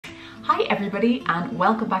Hi everybody and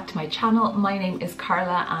welcome back to my channel. My name is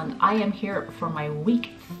Carla and I am here for my week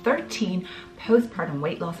 13 postpartum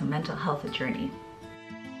weight loss and mental health journey.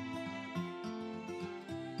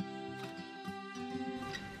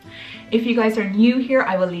 If you guys are new here,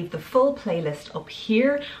 I will leave the full playlist up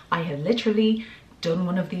here. I have literally done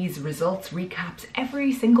one of these results recaps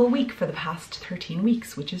every single week for the past 13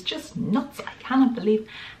 weeks, which is just nuts. I cannot believe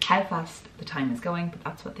how fast the time is going, but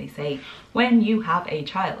that's what they say when you have a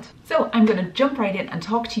child. So I'm going to jump right in and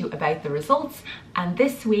talk to you about the results. And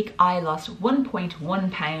this week I lost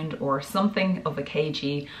 1.1 pound or something of a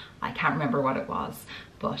kg. I can't remember what it was,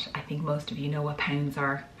 but I think most of you know what pounds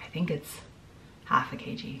are. I think it's half a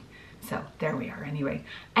kg. So there we are anyway.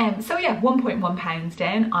 So yeah, 1.1 pounds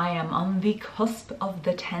down. I am on the cusp of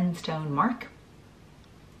the 10 stone mark,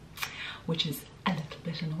 which is a little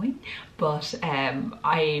bit annoying, but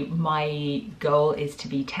my goal is to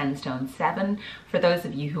be 10 stone 7. For those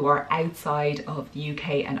of you who are outside of the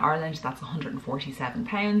UK and Ireland, that's 147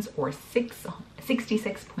 pounds or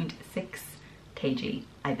 66.6 kg,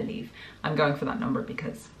 I believe. I'm going for that number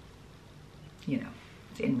because, you know,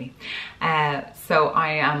 it's in me. So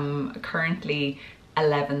I am currently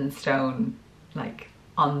 11 stone, like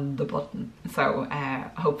on the button. So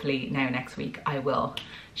hopefully now next week I will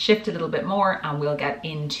shift a little bit more and we'll get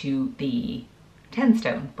into the 10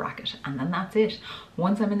 stone bracket, and then that's it.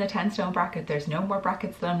 Once I'm in the 10 stone bracket, there's no more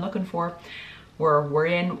brackets that I'm looking for.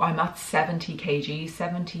 I'm at 70 kg,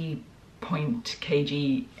 70 point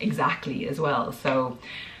kg exactly as well. So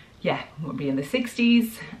yeah, we'll be in the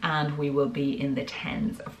 60s and we will be in the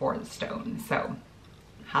 10s for the stone. So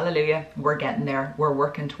hallelujah, we're getting there. We're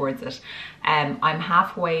working towards it. I'm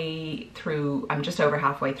just over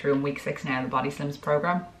halfway through in week 6 now, the Body Slims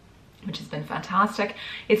program, which has been fantastic.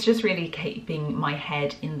 It's just really keeping my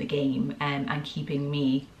head in the game and keeping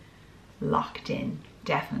me locked in,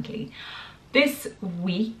 definitely. This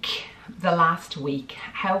week, the last week,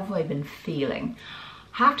 how have I been feeling?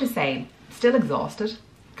 I have to say, still exhausted.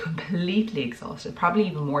 Completely exhausted, probably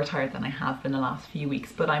even more tired than I have been the last few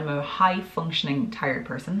weeks, but I'm a high functioning tired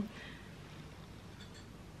person,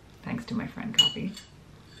 thanks to my friend Coffee.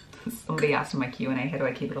 Somebody asked in my Q&A, how do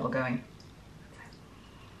I keep it all going?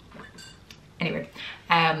 Anyway,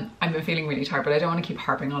 I've been feeling really tired, but I don't want to keep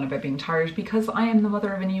harping on about being tired because I am the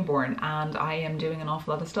mother of a newborn and I am doing an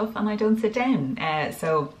awful lot of stuff and I don't sit down.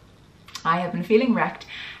 So I have been feeling wrecked.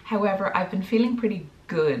 However, I've been feeling pretty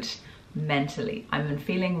good mentally. I've been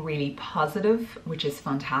feeling really positive, which is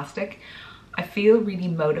fantastic. I feel really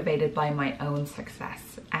motivated by my own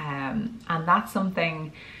success, and that's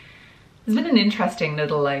something. It's been an interesting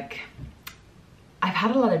little, like, I've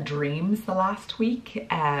had a lot of dreams the last week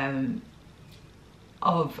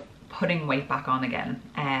of putting weight back on again,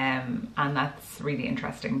 and that's really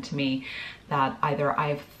interesting to me, that either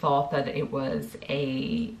I've thought that it was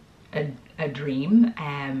a dream,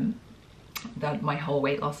 that my whole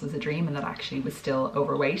weight loss was a dream and that actually was still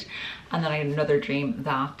overweight, and then I had another dream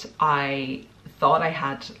that I thought I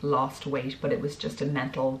had lost weight but it was just a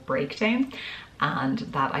mental breakdown and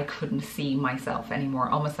that I couldn't see myself anymore,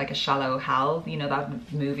 almost like a Shallow Hal, you know,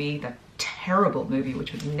 that movie, that terrible movie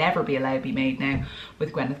which would never be allowed to be made now,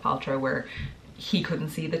 with Gwyneth Paltrow, where he couldn't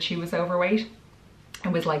see that she was overweight.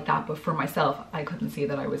 It was like that, but for myself I couldn't see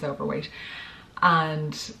that I was overweight.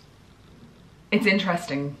 And it's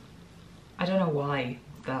interesting, I don't know why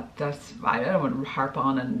I don't want to harp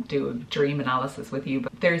on and do a dream analysis with you,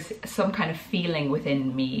 but there's some kind of feeling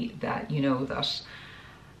within me that, you know, that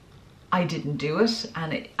I didn't do it,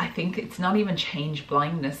 and I think it's not even change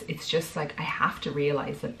blindness, it's just like I have to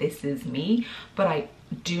realize that this is me, but I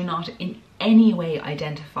do not in any way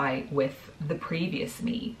identify with the previous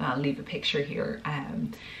me. I'll leave a picture here.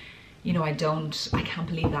 You know, I can't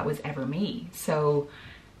believe that was ever me. So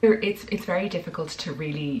it's very difficult to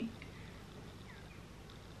really,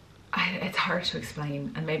 it's hard to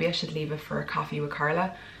explain, and maybe I should leave it for a coffee with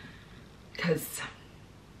Carla, because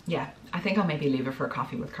yeah, I think I'll maybe leave it for a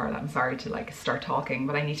coffee with Carla. I'm sorry to like start talking,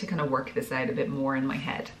 but I need to kind of work this out a bit more in my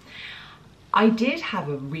head. I did have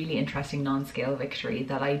a really interesting non-scale victory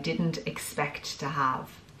that I didn't expect to have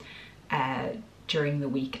during the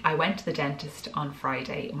week. I went to the dentist on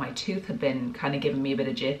Friday. My tooth had been kind of giving me a bit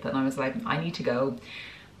of jip and I was like, I need to go.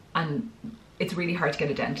 And it's really hard to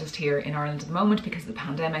get a dentist here in Ireland at the moment because of the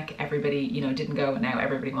pandemic. Everybody, you know, didn't go and now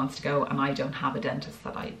everybody wants to go, and I don't have a dentist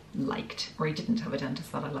that I liked, or I didn't have a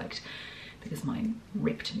dentist that I liked because mine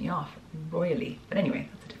ripped me off royally. But anyway,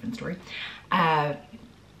 that's a different story. And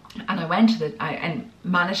I went to and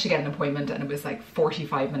managed to get an appointment, and it was like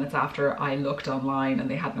 45 minutes after I looked online and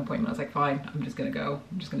they had an appointment. I was like, fine, I'm just gonna go,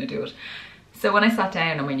 I'm just gonna do it. So when I sat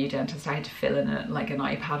down on my new dentist, I had to fill in like an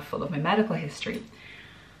iPad full of my medical history.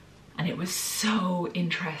 And it was so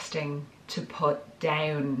interesting to put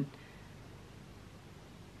down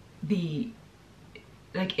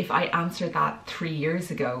like if I answered that 3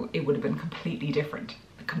 years ago, it would have been completely different.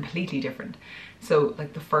 So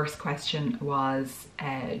like the first question was,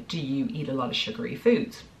 do you eat a lot of sugary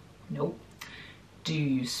foods? Nope. Do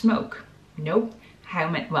you smoke? Nope.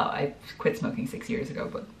 Well, I quit smoking 6 years ago,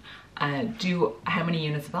 but how many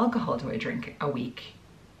units of alcohol do I drink a week?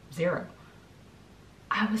 0.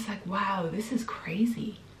 I was like, wow, this is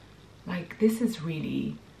crazy. Like, this is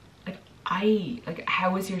really, like,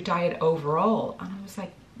 how is your diet overall? And I was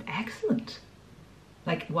like, excellent.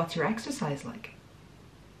 Like, what's your exercise like?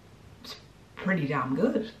 It's pretty damn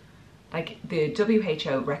good. Like, the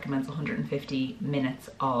WHO recommends 150 minutes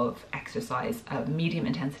of exercise, medium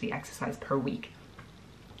intensity exercise per week.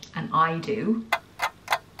 And I do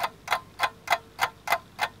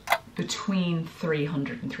between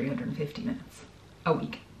 300 and 350 minutes a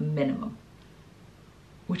week minimum,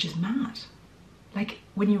 which is mad. Like,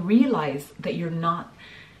 when you realize that you're not,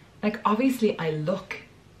 like, obviously I look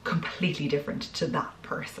completely different to that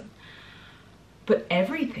person, but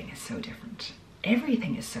everything is so different.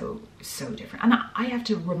 Everything is so different. And I have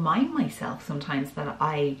to remind myself sometimes that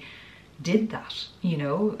I did that, you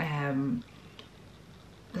know,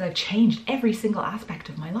 that I've changed every single aspect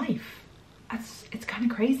of my life. It's kind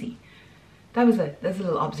of crazy. That's a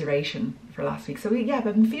little observation for last week. So yeah, I've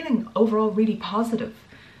been feeling overall really positive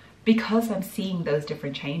because I'm seeing those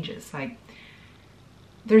different changes. Like,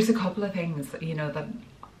 there's a couple of things, you know, that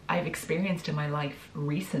I've experienced in my life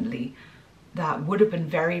recently that would have been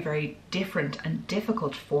very, very different and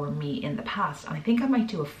difficult for me in the past. And I think I might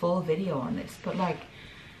do a full video on this, but like,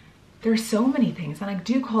 there's so many things, and I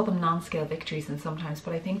do call them non-scale victories and sometimes,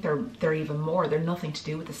 but I think they're even more. They're nothing to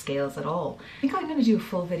do with the scales at all. I think I'm going to do a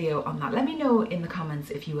full video on that. Let me know in the comments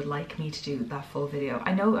if you would like me to do that full video.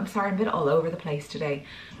 I know, I'm sorry, I'm a bit all over the place today.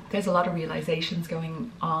 There's a lot of realizations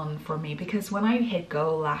going on for me, because when I hit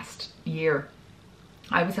goal last year,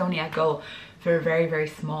 I was only at goal for a very, very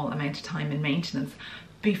small amount of time in maintenance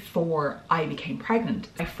before I became pregnant.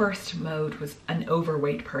 My first mode was an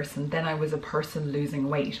overweight person, then I was a person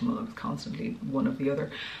losing weight. Well, I was constantly one or the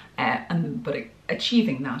other, but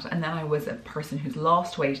achieving that. And then I was a person who's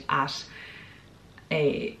lost weight at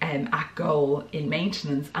goal in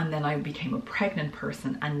maintenance, and then I became a pregnant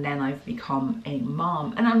person, and then I've become a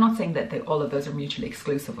mom. And I'm not saying that all of those are mutually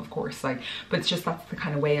exclusive, of course, like, but it's just that's the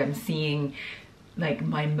kind of way I'm seeing like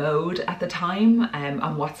my mode at the time,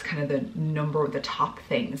 and what's kind of the top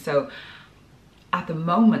thing. So at the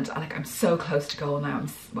moment, like, I'm so close to goal now. I'm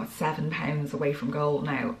what, 7 pounds away from goal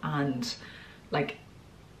now, and like,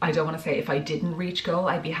 I don't want to say if I didn't reach goal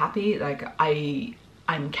I'd be happy. Like,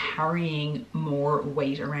 I'm carrying more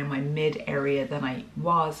weight around my mid area than I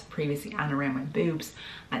was previously, and around my boobs,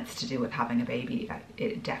 and it's to do with having a baby.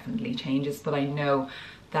 It definitely changes, but I know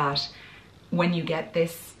that when you get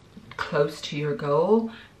this close to your goal,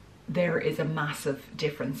 there is a massive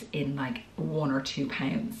difference in like 1 or 2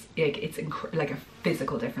 pounds. Like, it's like a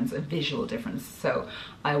physical difference, a visual difference. So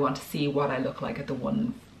I want to see what I look like at the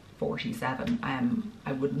 147.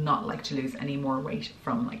 I would not like to lose any more weight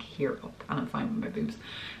from like here up, and I'm fine with my boobs.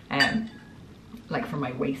 Like from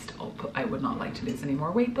my waist up, I would not like to lose any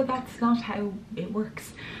more weight, but that's not how it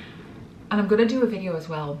works. And I'm gonna do a video as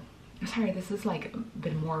well. Sorry, this is like a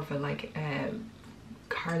bit more of a like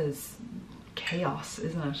Carla's chaos,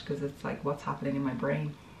 isn't it? Because it's like what's happening in my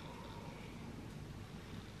brain.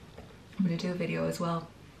 I'm going to do a video as well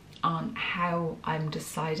on how I'm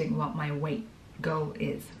deciding what my weight goal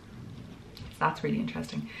is. So that's really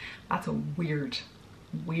interesting. That's a weird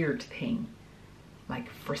thing.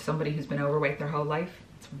 Like, for somebody who's been overweight their whole life,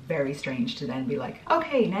 it's very strange to then be like,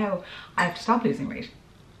 okay, now I have to stop losing weight.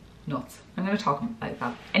 Nuts. I'm going to talk about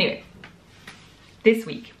that. Anyway, this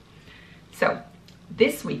week. So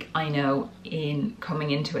this week, I know, in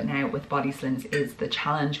coming into it now with Body Slims, is the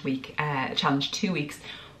challenge week, challenge 2 weeks,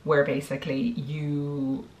 where basically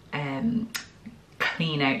you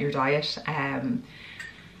clean out your diet. I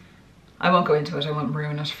won't go into it, I won't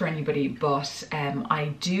ruin it for anybody, but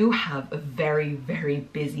I do have a very, very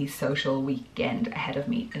busy social weekend ahead of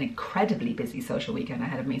me, an incredibly busy social weekend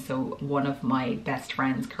ahead of me. So one of my best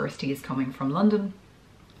friends, Kirsty, is coming from London.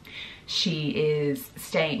 She is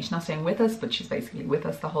staying, she's not staying with us, but she's basically with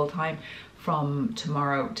us the whole time from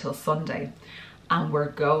tomorrow till Sunday. And we're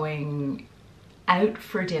going out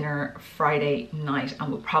for dinner Friday night,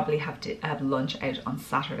 and we'll probably have to have lunch out on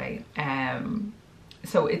Saturday.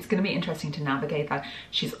 So it's going to be interesting to navigate that.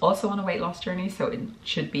 She's also on a weight loss journey, so it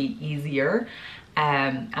should be easier.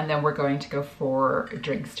 and then we're going to go for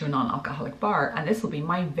drinks to a non-alcoholic bar, and this will be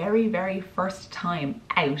my very first time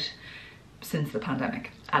out since the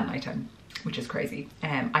pandemic at night time, which is crazy.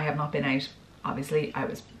 I have not been out, obviously. I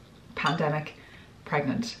was pandemic,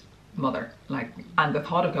 pregnant, mother, like, and the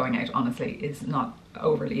thought of going out honestly is not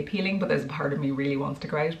overly appealing, but there's a part of me really wants to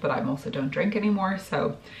go out, but I also don't drink anymore,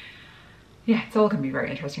 so yeah, it's all gonna be very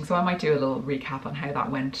interesting. So I might do a little recap on how that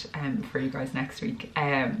went for you guys next week,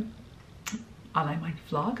 and I might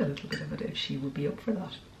vlog a little bit of it if she would be up for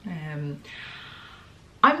that.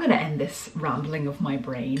 I'm gonna end this rambling of my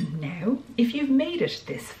brain now. If you've made it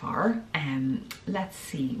this far, let's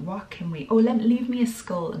see, what can we, leave me a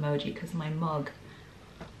skull emoji, because my mug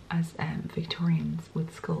as Victorians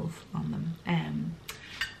with skulls on them.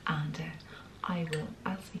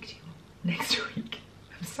 I'll speak to you next week.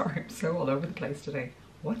 I'm sorry, I'm so all over the place today.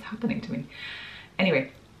 What's happening to me?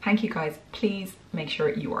 Anyway, thank you guys. Please make sure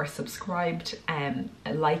you are subscribed.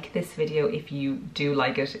 Like this video if you do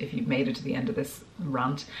like it, if you've made it to the end of this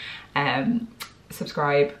rant.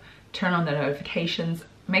 Subscribe, turn on the notifications.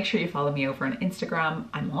 Make sure you follow me over on Instagram.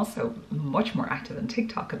 I'm also much more active on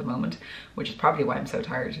TikTok at the moment, which is probably why I'm so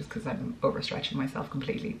tired, just because I'm overstretching myself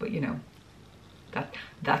completely. But you know,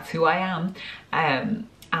 that's who I am.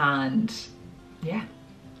 And yeah,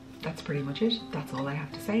 that's pretty much it. That's all I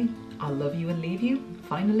have to say. I'll love you and leave you.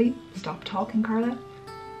 Finally, stop talking, Carla.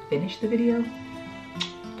 Finish the video.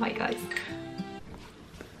 Bye, guys.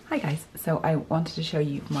 Hi guys, so I wanted to show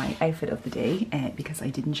you my outfit of the day because I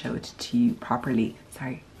didn't show it to you properly.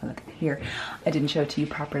 Sorry, look here. I didn't show it to you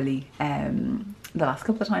properly the last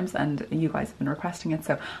couple of times, and you guys have been requesting it,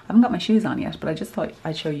 so I haven't got my shoes on yet, but I just thought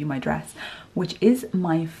I'd show you my dress, which is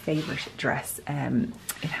my favorite dress.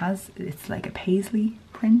 It's like a paisley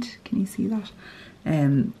print. Can you see that?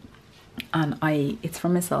 And it's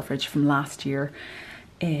from Miss Selfridge from last year.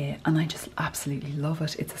 And I just absolutely love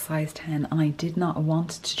it. It's a size 10, and I did not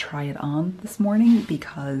want to try it on this morning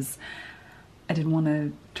because I didn't want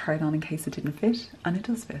to try it on in case it didn't fit, and it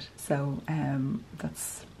does fit. So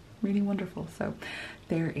that's really wonderful. So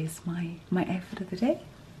there is my outfit of the day,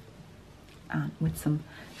 with some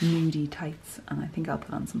nudie tights, and I think I'll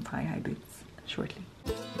put on some thigh-high boots shortly.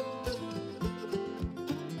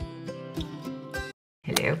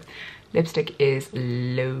 Hello. Lipstick is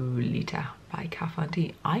Lolita by Kat Von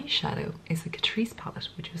D. Eyeshadow is a Catrice palette,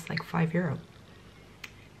 which was like €5.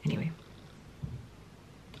 Anyway.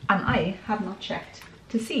 And I have not checked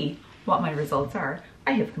to see what my results are.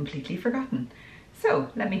 I have completely forgotten. So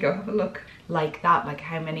let me go have a look. Like that, like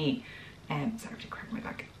how many, sorry to crack my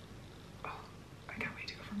back. Oh, I can't wait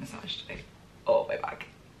to go for a massage today. Oh, my back.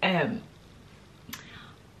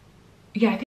 Yeah, I think